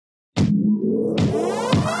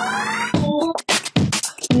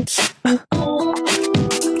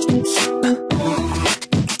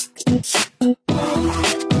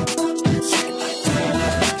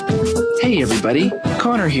everybody,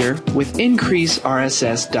 Connor here with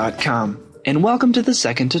IncreaseRSS.com, and welcome to the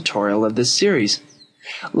second tutorial of this series.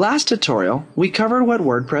 Last tutorial, we covered what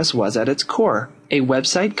WordPress was at its core, a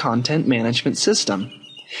website content management system.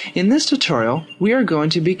 In this tutorial, we are going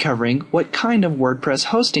to be covering what kind of WordPress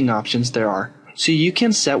hosting options there are, so you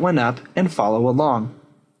can set one up and follow along.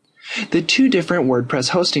 The two different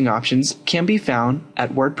WordPress hosting options can be found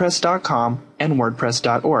at WordPress.com and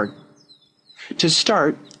WordPress.org. To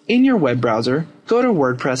start, in your web browser, go to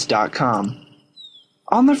WordPress.com.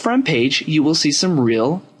 On the front page, you will see some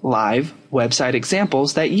real, live website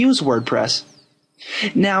examples that use WordPress.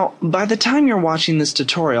 Now, by the time you're watching this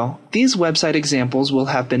tutorial, these website examples will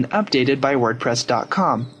have been updated by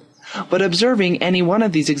WordPress.com, but observing any one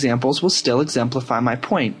of these examples will still exemplify my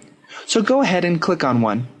point. So go ahead and click on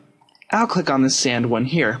one. I'll click on this sand one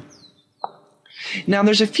here. Now,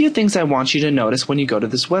 there's a few things I want you to notice when you go to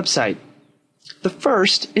this website. The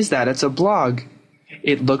first is that it's a blog.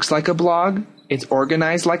 It looks like a blog. It's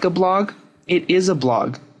organized like a blog. It is a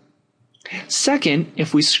blog. Second,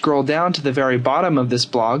 if we scroll down to the very bottom of this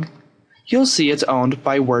blog, you'll see it's owned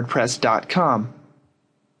by WordPress.com.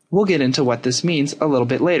 We'll get into what this means a little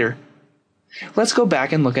bit later. Let's go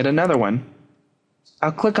back and look at another one.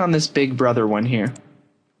 I'll click on this Big Brother one here.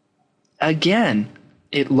 Again,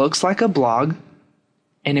 it looks like a blog,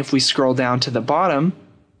 and if we scroll down to the bottom,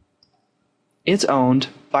 it's owned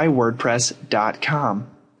by WordPress.com.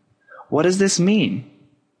 What does this mean?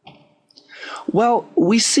 Well,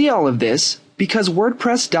 we see all of this because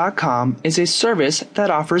WordPress.com is a service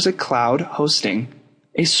that offers a cloud hosting,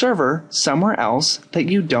 a server somewhere else that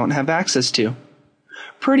you don't have access to.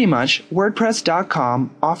 Pretty much,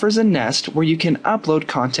 WordPress.com offers a nest where you can upload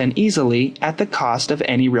content easily at the cost of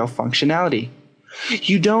any real functionality.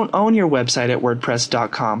 You don't own your website at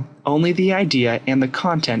WordPress.com, only the idea and the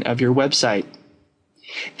content of your website.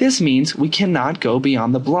 This means we cannot go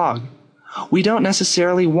beyond the blog. We don't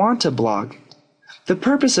necessarily want to blog. The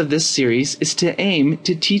purpose of this series is to aim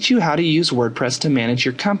to teach you how to use WordPress to manage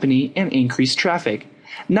your company and increase traffic,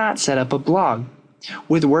 not set up a blog.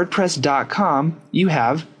 With WordPress.com, you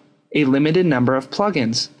have a limited number of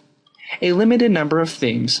plugins, a limited number of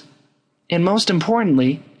themes, and most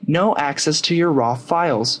importantly, no access to your raw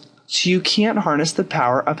files, so you can't harness the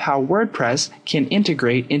power of how WordPress can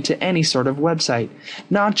integrate into any sort of website,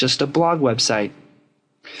 not just a blog website.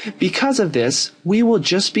 Because of this, we will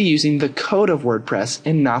just be using the code of WordPress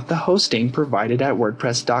and not the hosting provided at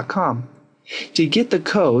WordPress.com. To get the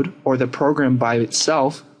code, or the program by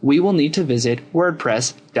itself, we will need to visit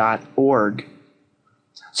WordPress.org.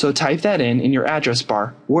 So type that in your address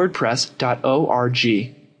bar,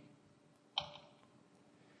 WordPress.org.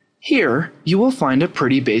 Here, you will find a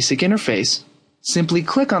pretty basic interface. Simply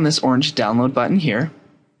click on this orange download button here,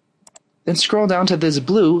 then scroll down to this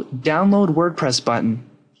blue Download WordPress button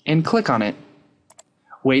and click on it.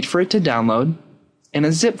 Wait for it to download, and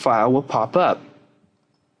a zip file will pop up.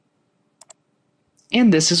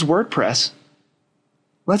 And this is WordPress.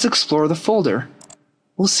 Let's explore the folder.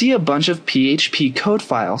 We'll see a bunch of PHP code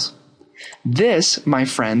files. This, my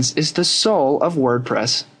friends, is the soul of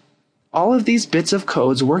WordPress. All of these bits of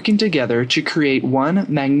codes working together to create one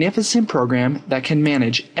magnificent program that can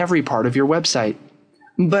manage every part of your website.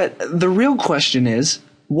 But the real question is,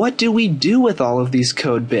 what do we do with all of these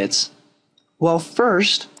code bits? Well,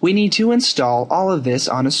 first, we need to install all of this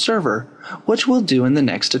on a server, which we'll do in the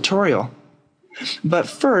next tutorial. But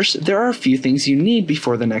first, there are a few things you need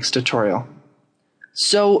before the next tutorial.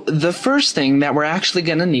 So, the first thing that we're actually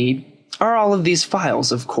going to need are all of these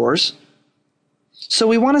files, of course. So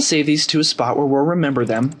we want to save these to a spot where we'll remember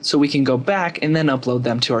them so we can go back and then upload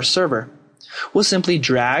them to our server. We'll simply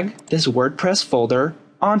drag this WordPress folder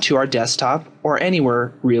onto our desktop or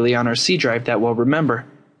anywhere really on our C drive that we'll remember.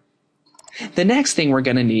 The next thing we're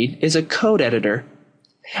going to need is a code editor.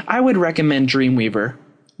 I would recommend Dreamweaver,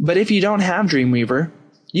 but if you don't have Dreamweaver,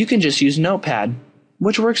 you can just use Notepad,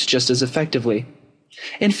 which works just as effectively.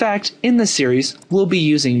 In fact, in this series, we'll be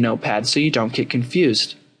using Notepad so you don't get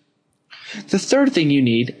confused. The third thing you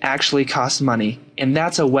need actually costs money, and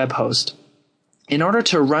that's a web host. In order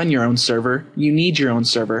to run your own server, you need your own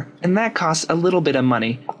server, and that costs a little bit of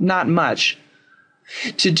money, not much.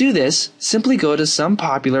 To do this, simply go to some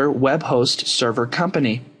popular web host server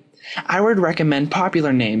company. I would recommend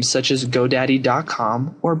popular names such as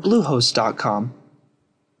GoDaddy.com or Bluehost.com.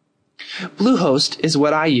 Bluehost is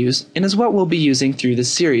what I use and is what we'll be using through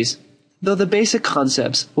this series, though the basic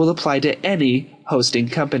concepts will apply to any hosting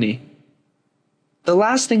company. The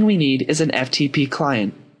last thing we need is an FTP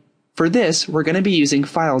client. For this, we're going to be using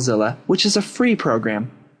FileZilla, which is a free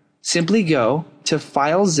program. Simply go to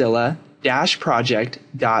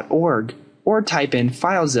FileZilla-project.org or type in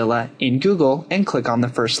FileZilla in Google and click on the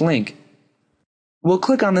first link. We'll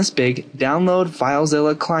click on this big Download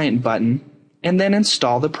FileZilla Client button and then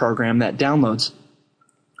install the program that downloads.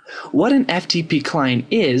 What an FTP client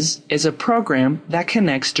is a program that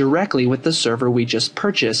connects directly with the server we just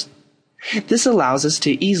purchased. This allows us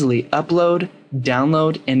to easily upload,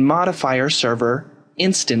 download, and modify our server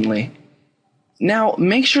instantly. Now,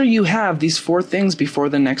 make sure you have these 4 things before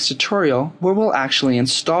the next tutorial where we'll actually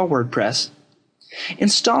install WordPress.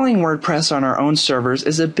 Installing WordPress on our own servers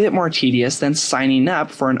is a bit more tedious than signing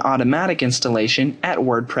up for an automatic installation at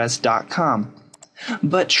WordPress.com.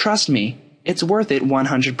 But trust me, it's worth it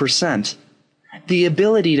 100%. The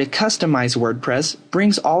ability to customize WordPress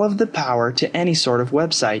brings all of the power to any sort of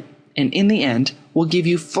website, and in the end, will give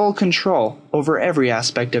you full control over every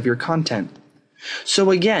aspect of your content. So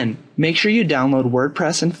again, make sure you download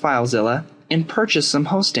WordPress and FileZilla and purchase some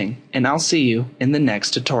hosting, and I'll see you in the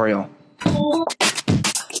next tutorial.